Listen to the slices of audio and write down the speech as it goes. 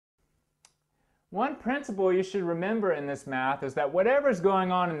One principle you should remember in this math is that whatever's going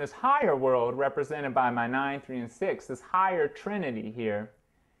on in this higher world, represented by my 9, 3, and 6, this higher trinity here,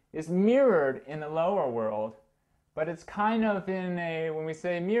 is mirrored in the lower world, but it's kind of in a, when we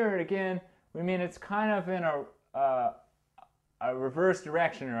say mirrored again, we mean it's kind of in a reverse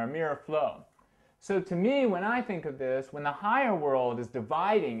direction or a mirror flow. So to me, when I think of this, when the higher world is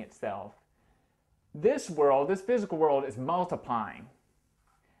dividing itself, this world, this physical world, is multiplying.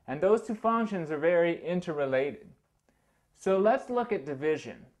 And those two functions are very interrelated. So let's look at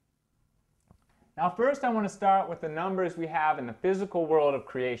division. Now first I want to start with the numbers we have in the physical world of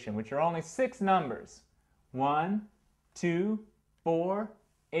creation, which are only 6 numbers. 1, 2, 4,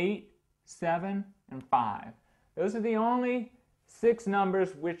 8, 7, and 5. Those are the only 6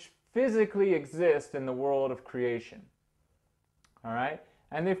 numbers which physically exist in the world of creation. All right?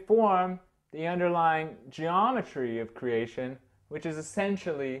 And they form the underlying geometry of creation, which is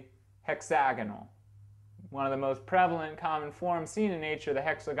essentially hexagonal. One of the most prevalent common forms seen in nature, the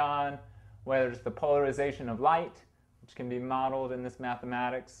hexagon, whether it's the polarization of light, which can be modeled in this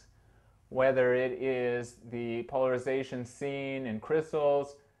mathematics, whether it is the polarization seen in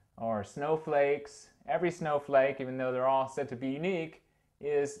crystals or snowflakes. Every snowflake, even though they're all said to be unique,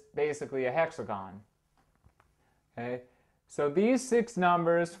 is basically a hexagon. Okay? So these 6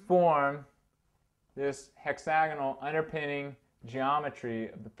 numbers form this hexagonal underpinning geometry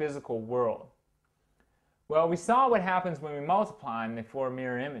of the physical world. Well, we saw what happens when we multiply them. They form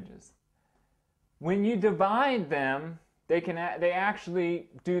mirror images. When you divide them, they actually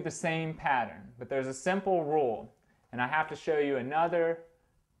do the same pattern, but there's a simple rule, and I have to show you another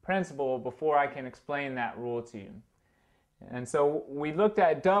principle before I can explain that rule to you. And so we looked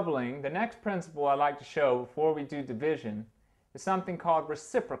at doubling. The next principle I'd like to show before we do division is something called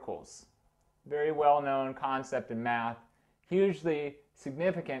reciprocals. Very well-known concept in math, hugely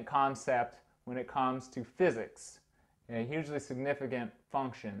significant concept when it comes to physics, a hugely significant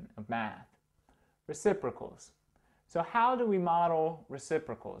function of math. Reciprocals. So how do we model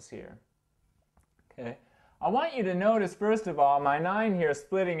reciprocals here? Okay. I want you to notice, first of all, my 9 here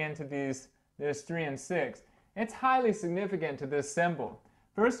splitting into these 3 and 6. It's highly significant to this symbol.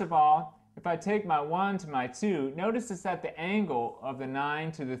 First of all, if I take my 1 to my 2, notice it's at the angle of the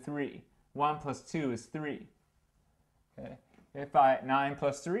 9 to the 3. 1 plus 2 is 3. Okay. 9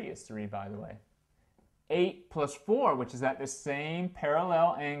 plus 3 is 3, by the way. 8 plus 4, which is at the same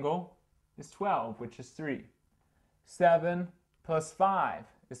parallel angle, is 12, which is 3. 7 plus 5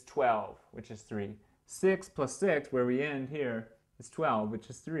 is 12, which is 3. 6 plus 6, where we end here, is 12, which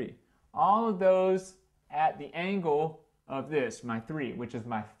is 3. All of those at the angle of this, my 3, which is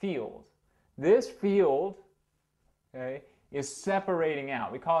my field. This field, okay, is separating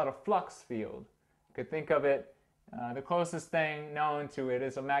out. We call it a flux field. You could think of it, the closest thing known to it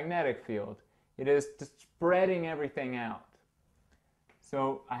is a magnetic field. It is spreading everything out.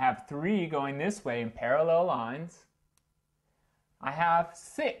 So I have 3 going this way in parallel lines. I have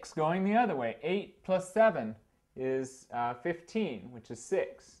 6 going the other way. 8 plus 7 is 15, which is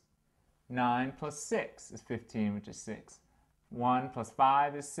 6. 9 plus 6 is 15, which is 6. 1 plus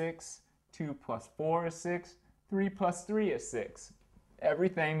 5 is 6. 2 plus 4 is 6. 3 plus 3 is 6.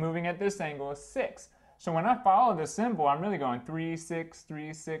 Everything moving at this angle is 6. So when I follow this symbol, I'm really going 3, 6,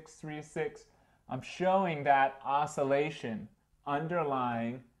 3, 6, 3, 6. I'm showing that oscillation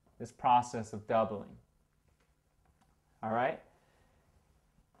underlying this process of doubling. All right?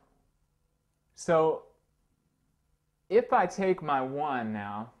 So if I take my 1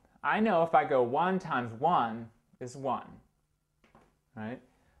 now, I know if I go 1 times 1 is 1. Right?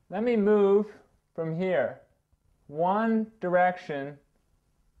 Let me move from here. One direction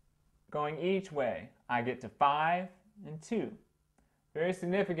going each way. I get to 5 and 2. Very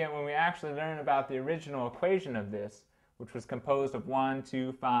significant when we actually learn about the original equation of this, which was composed of 1,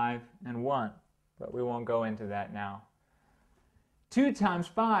 2, 5, and 1. But we won't go into that now. 2 times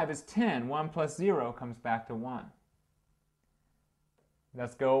 5 is 10. 1 plus 0 comes back to 1.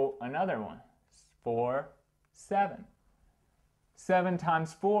 Let's go another one. 4, 7. 7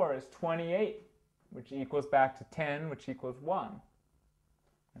 times 4 is 28, which equals back to 10, which equals 1.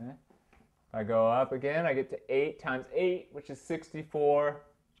 Okay? If I go up again, I get to 8 times 8, which is 64,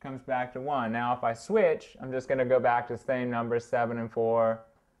 which comes back to 1. Now if I switch, I'm just going to go back to the same numbers, 7 and 4,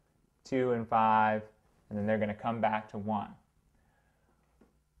 2 and 5, and then they're going to come back to 1.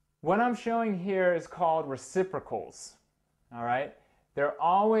 What I'm showing here is called reciprocals. All right? They're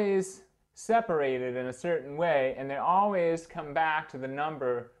always separated in a certain way, and they always come back to the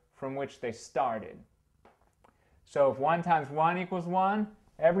number from which they started. So if 1 times 1 equals 1,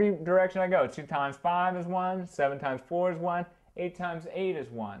 every direction I go, 2 times 5 is 1, 7 times 4 is 1, 8 times 8 is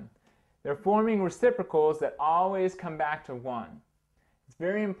 1. They're forming reciprocals that always come back to 1. It's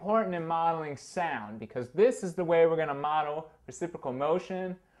very important in modeling sound because this is the way we're going to model reciprocal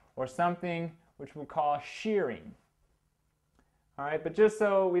motion or something which we'll call shearing. All right, but just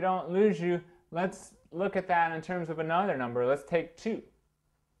so we don't lose you, let's look at that in terms of another number. Let's take 2.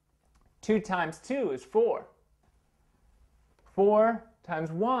 2 times 2 is 4. 4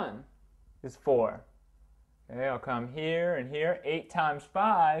 times 1 is 4. Okay, I'll come here and here. 8 times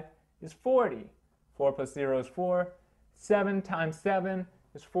 5 is 40. 4 plus 0 is 4. 7 times 7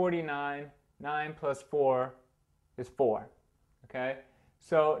 is 49. 9 plus 4 is 4. Okay,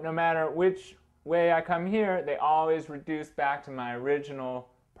 so no matter which way I come here, they always reduce back to my original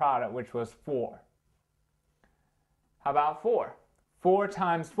product, which was 4. How about 4? 4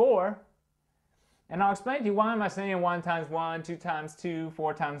 times 4, and I'll explain to you why am I saying 1 times 1, 2 times 2,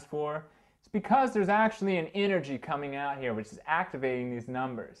 4 times 4. It's because there's actually an energy coming out here which is activating these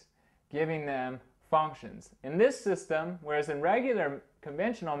numbers, giving them functions. In this system, whereas in regular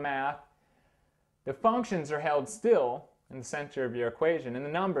conventional math, the functions are held still in the center of your equation and the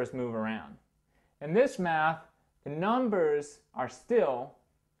numbers move around. In this math, the numbers are still.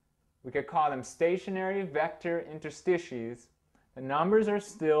 We could call them stationary vector interstices. The numbers are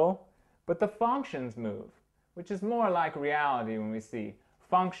still, but the functions move, which is more like reality when we see.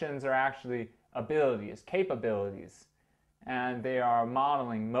 Functions are actually abilities, capabilities, and they are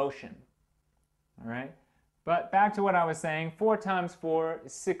modeling motion. All right? But back to what I was saying, 4 times 4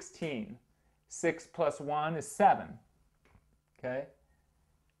 is 16. 6 plus 1 is 7. Okay?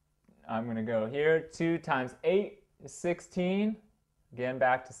 I'm going to go here. 2 times 8 is 16. Again,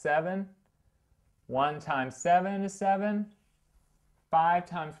 back to 7. 1 times 7 is 7. 5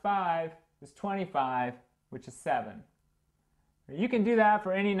 times 5 is 25, which is 7. You can do that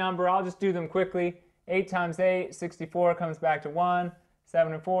for any number. I'll just do them quickly. 8 times 8, 64 comes back to 1.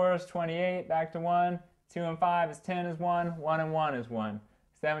 7 and 4 is 28, back to 1. 2 and 5 is 10 is 1. 1 and 1 is 1.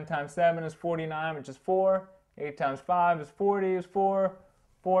 7 times 7 is 49, which is 4. 8 times 5 is 40 is 4.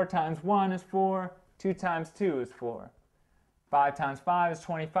 4 times 1 is 4. 2 times 2 is 4. 5 times 5 is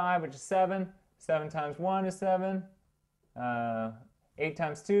 25, which is 7. 7 times 1 is 7. 8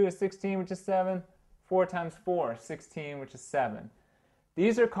 times 2 is 16, which is 7. 4 times 4 is 16, which is 7.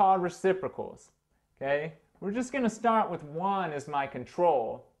 These are called reciprocals. Okay? We're just going to start with 1 as my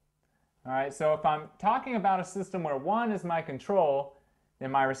control. All right, so if I'm talking about a system where 1 is my control, then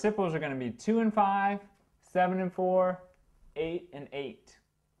my reciprocals are going to be 2 and 5, 7 and 4, 8 and 8.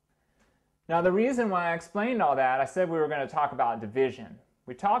 Now the reason why I explained all that, I said we were going to talk about division.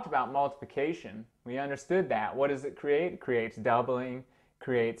 We talked about multiplication. We understood that. What does it create? It creates doubling,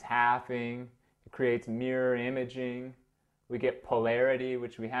 creates halving, it creates mirror imaging. We get polarity,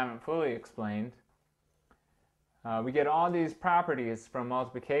 which we haven't fully explained. We get all these properties from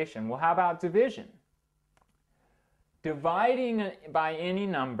multiplication. Well, how about division? Dividing by any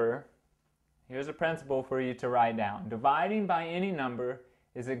number, here's a principle for you to write down. Dividing by any number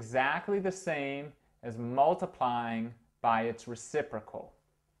is exactly the same as multiplying by its reciprocal.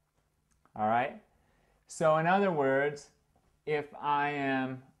 All right? So in other words, if I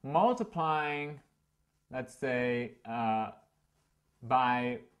am multiplying, let's say,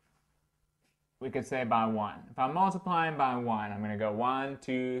 we could say by 1. If I'm multiplying by 1, I'm going to go 1,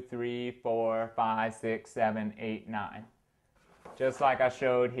 2, 3, 4, 5, 6, 7, 8, 9. Just like I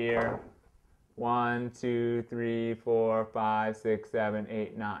showed here. 1, 2, 3, 4, 5, 6, 7,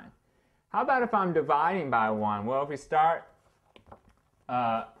 8, 9. How about if I'm dividing by 1? Well, if we start,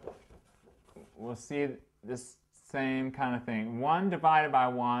 we'll see this same kind of thing. 1 divided by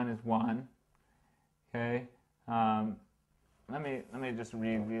 1 is 1. Okay. Let me just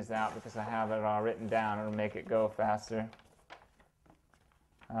read these out because I have it all written down. It'll make it go faster.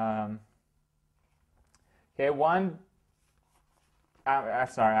 Okay, 1. I'm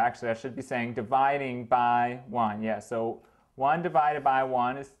sorry, actually I should be saying dividing by 1. Yeah, so 1 divided by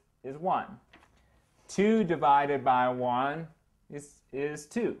 1 is 1. 2 divided by 1 is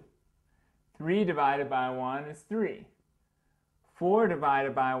 2. 3 divided by 1 is 3. 4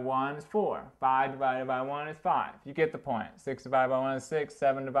 divided by 1 is 4. 5 divided by 1 is 5. You get the point. 6 divided by 1 is 6.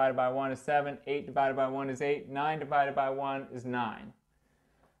 7 divided by 1 is 7. 8 divided by 1 is 8. 9 divided by 1 is 9.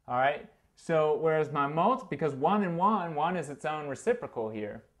 All right? So whereas because 1 and 1 is its own reciprocal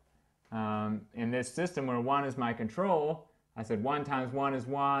here. In this system where 1 is my control, I said 1 times 1 is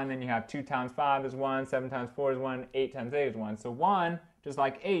 1, then you have 2 times 5 is 1, 7 times 4 is 1, 8 times 8 is 1. So 1, just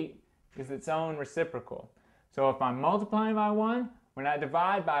like 8, is its own reciprocal. So if I'm multiplying by 1, when I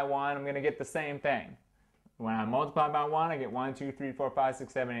divide by 1, I'm going to get the same thing. When I multiply by 1, I get 1, 2, 3, 4, 5,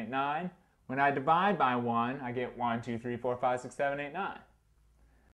 6, 7, 8, 9. When I divide by 1, I get 1, 2, 3, 4, 5, 6, 7, 8, 9.